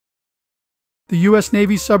The U.S.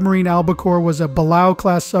 Navy submarine ALBACORE was a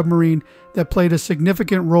Balao-class submarine that played a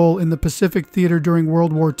significant role in the Pacific theater during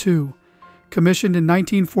World War II. Commissioned in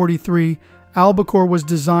 1943, ALBACORE was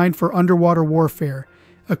designed for underwater warfare,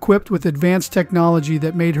 equipped with advanced technology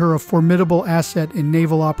that made her a formidable asset in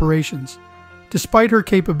naval operations. Despite her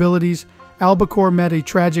capabilities, ALBACORE met a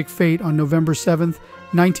tragic fate on November 7,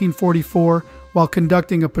 1944, while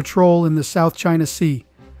conducting a patrol in the South China Sea.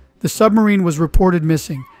 The submarine was reported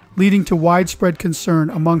missing, leading to widespread concern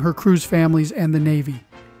among her crew's families and the Navy.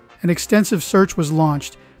 An extensive search was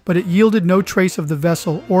launched, but it yielded no trace of the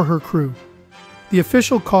vessel or her crew. The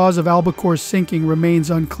official cause of ALBACORE's sinking remains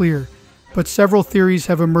unclear, but several theories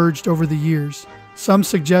have emerged over the years. Some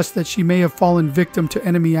suggest that she may have fallen victim to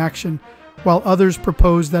enemy action, while others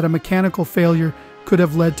propose that a mechanical failure could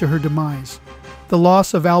have led to her demise. The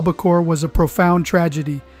loss of ALBACORE was a profound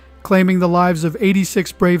tragedy, claiming the lives of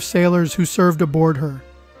 86 brave sailors who served aboard her.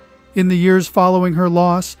 In the years following her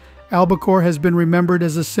loss, ALBACORE has been remembered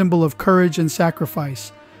as a symbol of courage and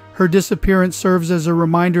sacrifice. Her disappearance serves as a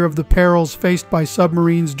reminder of the perils faced by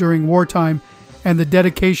submarines during wartime and the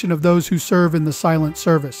dedication of those who serve in the silent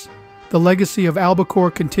service. The legacy of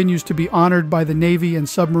ALBACORE continues to be honored by the Navy and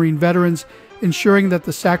submarine veterans, ensuring that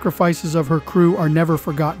the sacrifices of her crew are never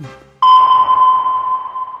forgotten.